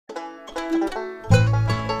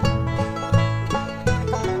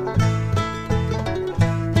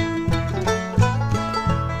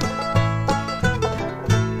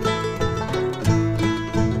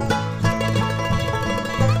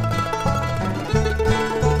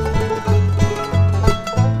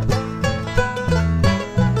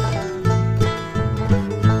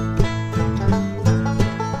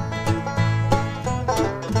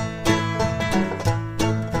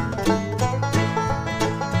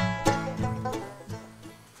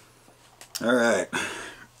Alright,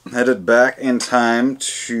 headed back in time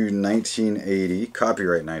to 1980,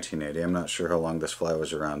 copyright 1980. I'm not sure how long this fly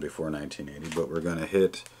was around before 1980, but we're going to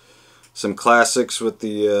hit some classics with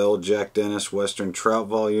the old Jack Dennis Western Trout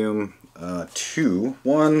Volume 2.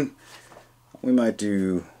 1, we might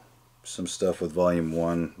do some stuff with Volume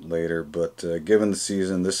 1 later, but given the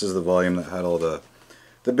season, this is the volume that had all the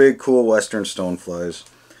big cool Western stoneflies.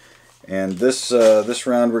 And this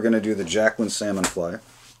round we're going to do the Jacklin Salmonfly.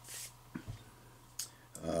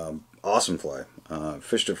 Awesome fly.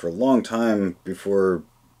 Fished it for a long time before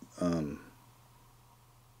you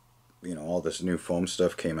know, all this new foam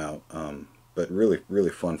stuff came out, but really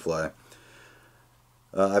fun fly.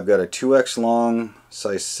 I've got a 2x long,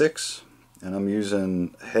 size 6, and I'm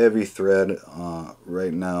using heavy thread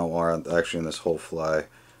right now, or actually in this whole fly.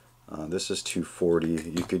 This is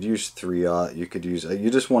 240. You could use 3/0. You could use, you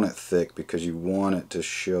just want it thick because you want it to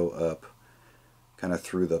show up kind of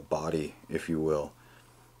through the body, if you will.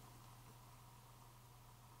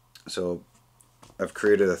 So I've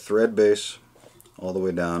created a thread base all the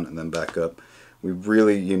way down and then back up. You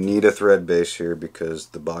need a thread base here because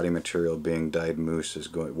the body material being dyed moose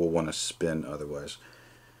will want to spin otherwise.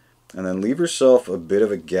 And then leave yourself a bit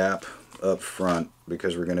of a gap up front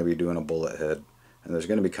because we're going to be doing a bullet head. And there's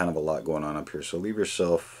going to be kind of a lot going on up here. So leave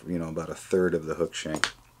yourself, you know, about 1/3 of the hook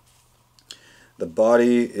shank. The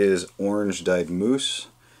body is orange dyed moose.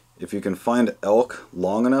 If you can find elk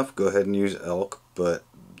long enough, go ahead and use elk, but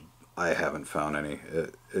I haven't found any.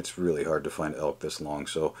 It's really hard to find elk this long,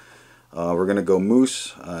 so we're going to go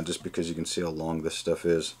moose just because you can see how long this stuff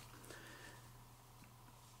is.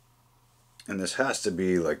 And this has to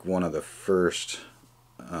be like one of the first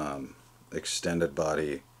extended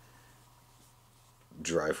body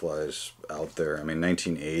dry flies out there. I mean,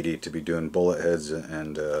 1980 to be doing bullet heads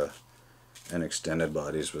and extended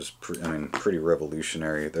bodies was pretty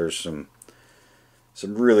revolutionary. There's some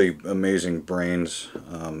really amazing brains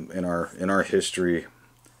in our history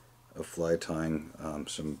of fly tying.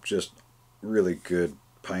 Some just really good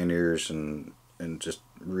pioneers and just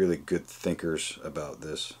really good thinkers about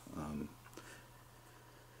this.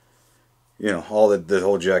 You know, all the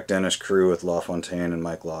whole Jack Dennis crew with LaFontaine and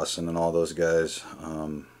Mike Lawson and all those guys.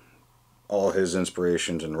 All his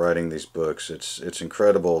inspirations in writing these books. It's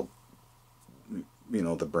incredible. You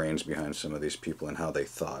know, the brains behind some of these people and how they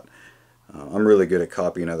thought. I'm really good at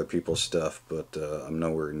copying other people's stuff, but I'm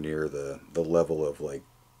nowhere near the level of, like,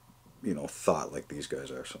 you know, thought like these guys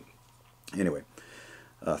are. So anyway,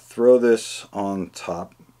 throw this on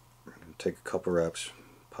top. Take a couple wraps,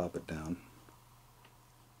 pop it down.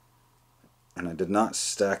 And I did not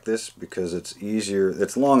stack this because it's easier.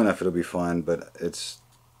 It's long enough, it'll be fine, but it's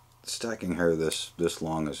stacking hair this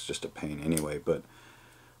long is just a pain anyway. But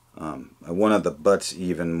I wanted the butts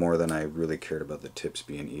even more than I really cared about the tips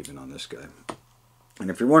being even on this guy.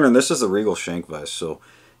 And if you're wondering, this is the Regal shank vise, so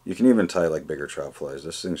you can even tie like bigger trout flies.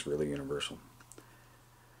 This thing's really universal.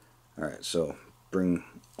 Alright, so bring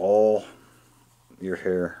all your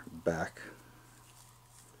hair back.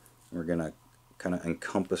 We're going to kind of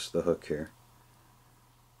encompass the hook here.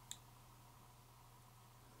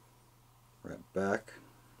 Right back,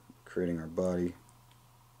 creating our body.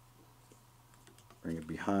 Bring it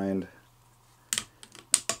behind.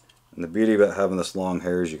 And the beauty about having this long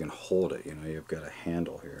hair is you can hold it. You know, you've got a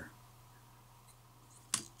handle here.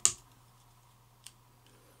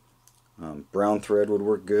 Brown thread would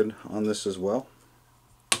work good on this as well.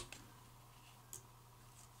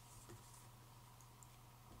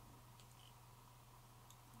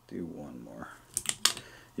 Do one more.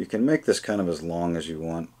 You can make this kind of as long as you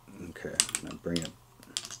want. Okay, now bring it,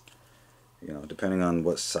 you know, depending on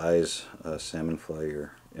what size salmon fly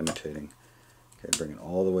you're imitating. Okay, bring it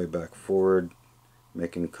all the way back forward,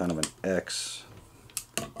 making kind of an X.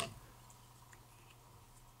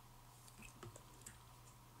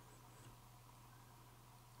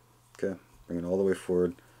 Okay, bring it all the way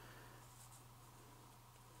forward.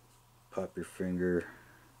 Pop your finger.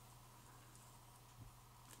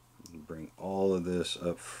 Bring all of this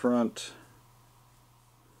up front.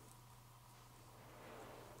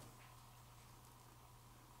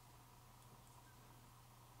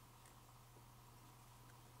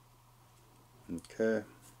 Okay,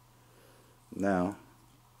 now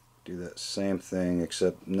do that same thing,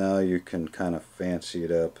 except now you can kind of fancy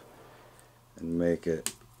it up and make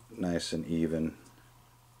it nice and even.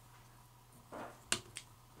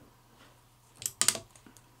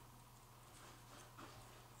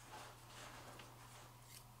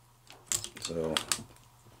 So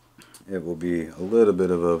it will be a little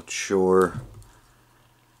bit of a chore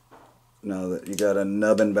now that you got a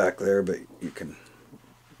nubbin back there, but you can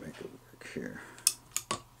make it work here.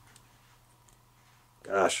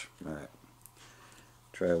 Gosh, alright.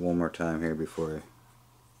 Try it one more time here before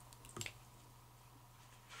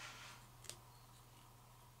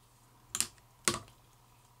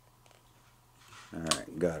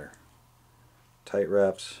Alright, got her. Tight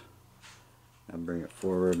wraps. Now bring it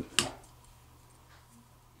forward.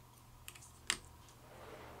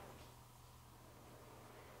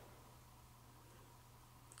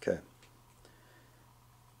 Okay.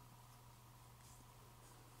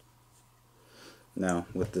 Now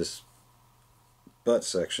with this butt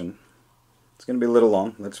section, it's going to be a little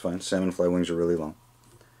long, that's fine. Salmonfly wings are really long.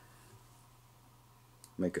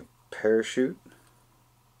 Make a parachute,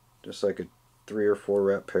 just like a 3 or 4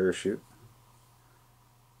 wrap parachute,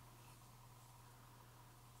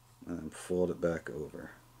 and then fold it back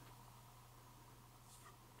over.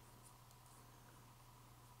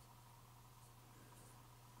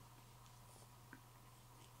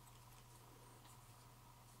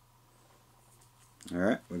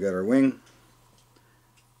 Alright, we got our wing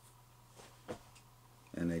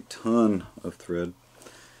and a ton of thread.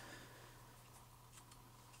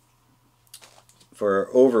 For our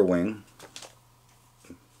over wing,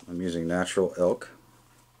 I'm using natural elk,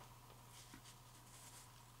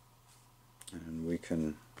 and we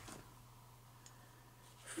can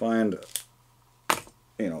find,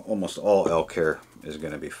 you know, almost all elk hair is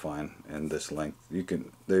going to be fine in this length. You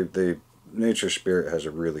can, Nature Spirit has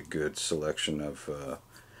a really good selection of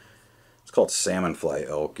it's called Salmonfly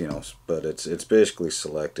elk, you know, but it's basically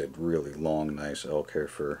selected really long, nice elk hair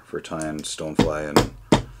for tying stonefly, and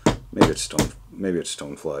maybe it's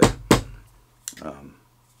stonefly.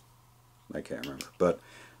 I can't remember, but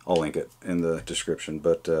I'll link it in the description.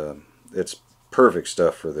 But it's perfect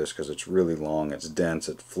stuff for this because it's really long, it's dense,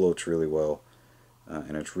 it floats really well,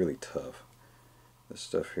 and it's really tough. This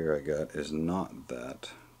stuff here I got is not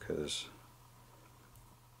that, because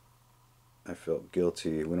I felt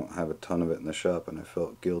guilty. We don't have a ton of it in the shop, and I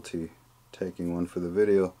felt guilty taking one for the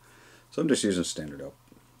video, so I'm just using standard elk.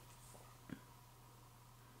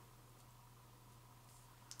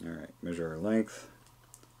 Alright, measure our length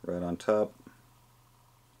right on top.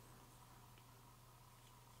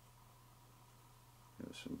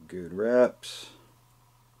 Give some good wraps.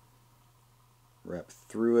 Wrap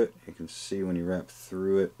through it. You can see when you wrap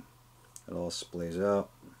through it, it all splays out.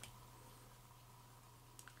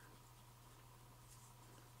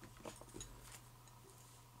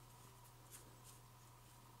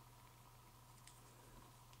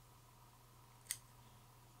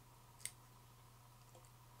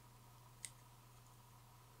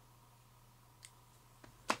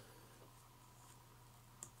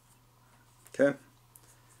 Okay.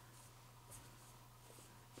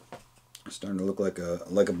 Starting to look like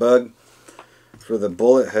a bug. For the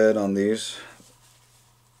bullet head on these,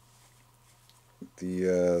 the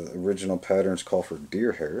original patterns call for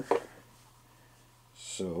deer hair,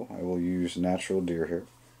 so I will use natural deer hair.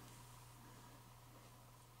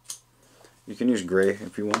 You can use gray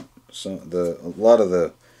if you want. So a lot of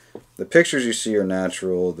the pictures you see are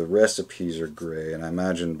natural. The recipes are gray, and I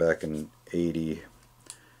imagine back in '80.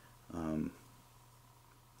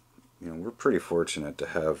 You know, we're pretty fortunate to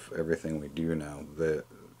have everything we do now. That,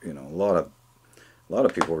 you know, a lot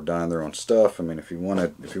of people were dyeing their own stuff. I mean, if you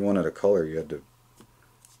wanted a color, you had to,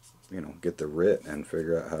 you know, get the writ and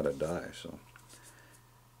figure out how to dye. So,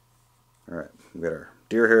 all right, we got our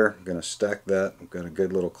deer hair. I'm gonna stack that. We've got a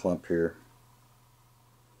good little clump here.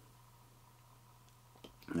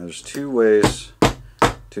 Now, there's 2 ways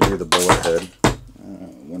to do the bullet head. I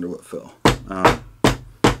wonder what fell.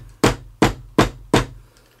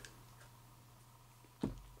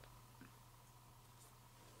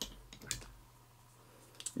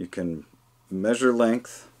 You can measure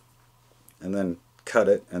length and then cut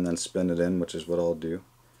it and then spin it in, which is what I'll do.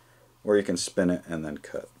 Or you can spin it and then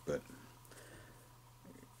cut. But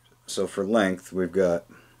so for length, we want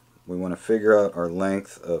to figure out our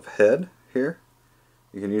length of head here.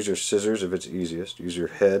 You can use your scissors if it's easiest. Use your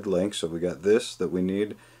head length. So we got this that we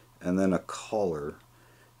need, and then a collar.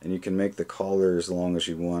 And you can make the collar as long as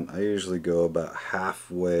you want. I usually go about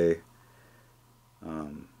halfway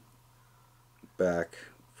back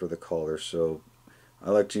for the collar. So I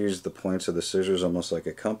like to use the points of the scissors almost like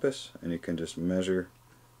a compass, and you can just measure.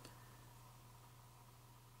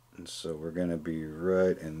 And so we're going to be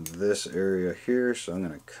right in this area here, so I'm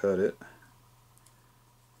going to cut it.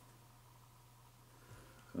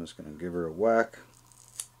 I'm just going to give her a whack.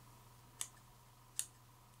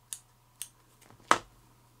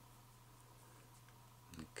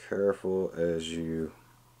 Be careful as you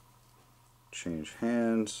change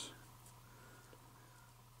hands.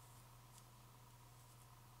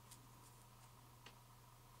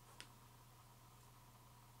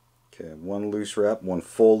 Okay, one loose wrap, one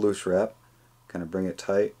full loose wrap. Kind of bring it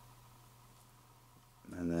tight.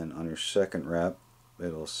 And then on your second wrap,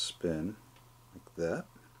 it'll spin like that.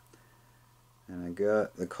 And I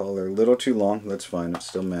got the collar a little too long. That's fine, it's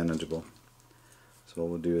still manageable. So what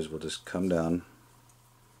we'll do is we'll just come down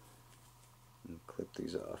and clip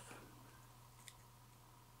these off.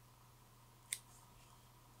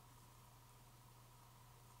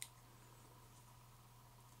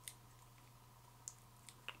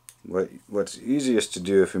 What's easiest to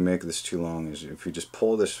do if you make this too long is if you just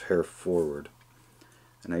pull this hair forward,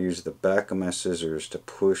 and I use the back of my scissors to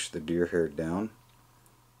push the deer hair down,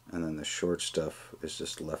 and then the short stuff is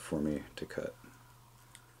just left for me to cut.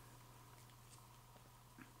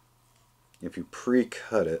 If you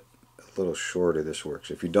pre-cut it a little shorter, this works.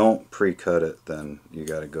 If you don't pre-cut it, then you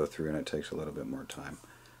got to go through and it takes a little bit more time.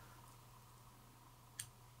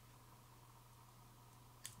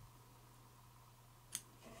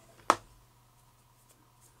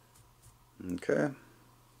 Okay.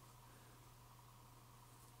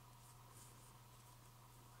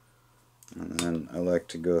 And then I like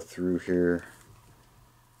to go through here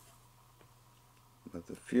with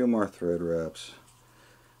a few more thread wraps.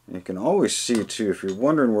 And you can always see too, if you're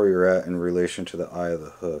wondering where you're at in relation to the eye of the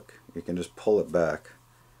hook, you can just pull it back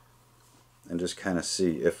and just kind of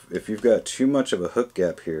see. If you've got too much of a hook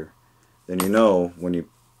gap here, then you know when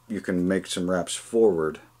you can make some wraps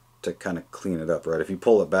forward to kind of clean it up, right? If you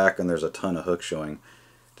pull it back and there's a ton of hook showing,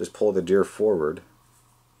 just pull the deer forward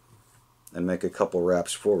and make a couple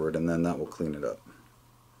wraps forward, and then that will clean it up.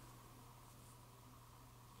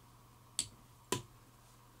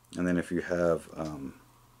 And then if you have,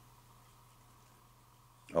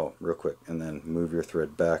 oh, real quick, and then move your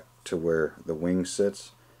thread back to where the wing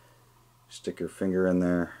sits, stick your finger in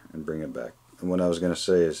there and bring it back. And what I was going to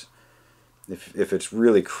say is, if it's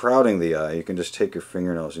really crowding the eye, you can just take your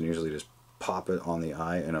fingernails and usually just pop it on the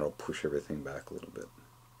eye and it'll push everything back a little bit.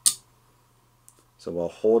 So while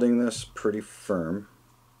holding this pretty firm,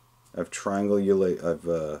 I've triangulating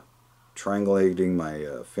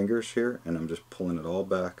my fingers here, and I'm just pulling it all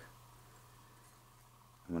back.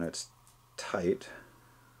 When it's tight,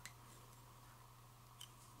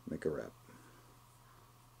 make a wrap.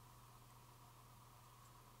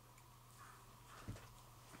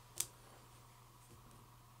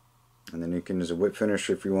 And then you can use a whip finish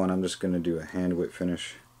if you want. I'm just going to do a hand whip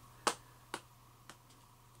finish.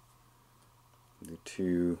 Do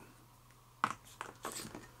two.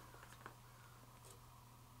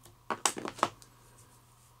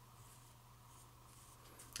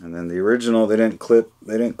 And then the original, they didn't clip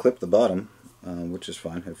the bottom, which is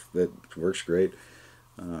fine. It works great.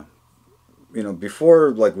 You know,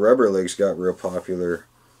 before like rubber legs got real popular,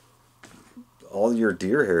 all your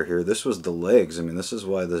deer hair here, this was the legs. I mean, this is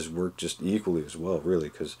why this worked just equally as well, really,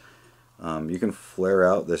 because you can flare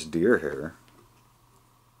out this deer hair,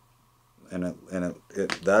 and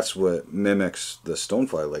that's what mimics the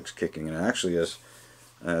stonefly legs kicking. And actually, as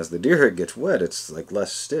the deer hair gets wet, it's like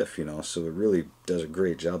less stiff, you know. So it really does a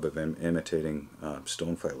great job of imitating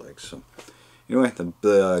stonefly legs. So anyway,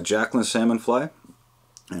 the Jacklin Salmonfly,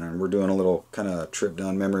 and we're doing a little kind of trip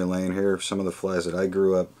down memory lane here. Some of the flies that I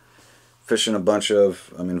grew up fishing a bunch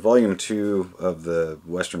of. I'm in volume 2 of the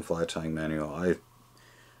Western Fly Tying Manual.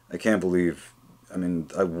 I can't believe, I mean,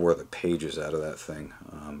 I wore the pages out of that thing.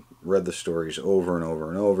 Read the stories over and over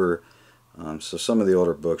and over. So some of the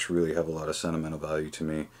older books really have a lot of sentimental value to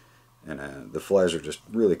me. And the flies are just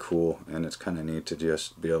really cool, and it's kind of neat to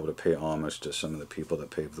just be able to pay homage to some of the people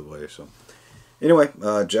that paved the way. So anyway,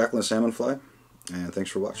 Jacklin Salmonfly, and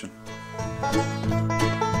thanks for watching.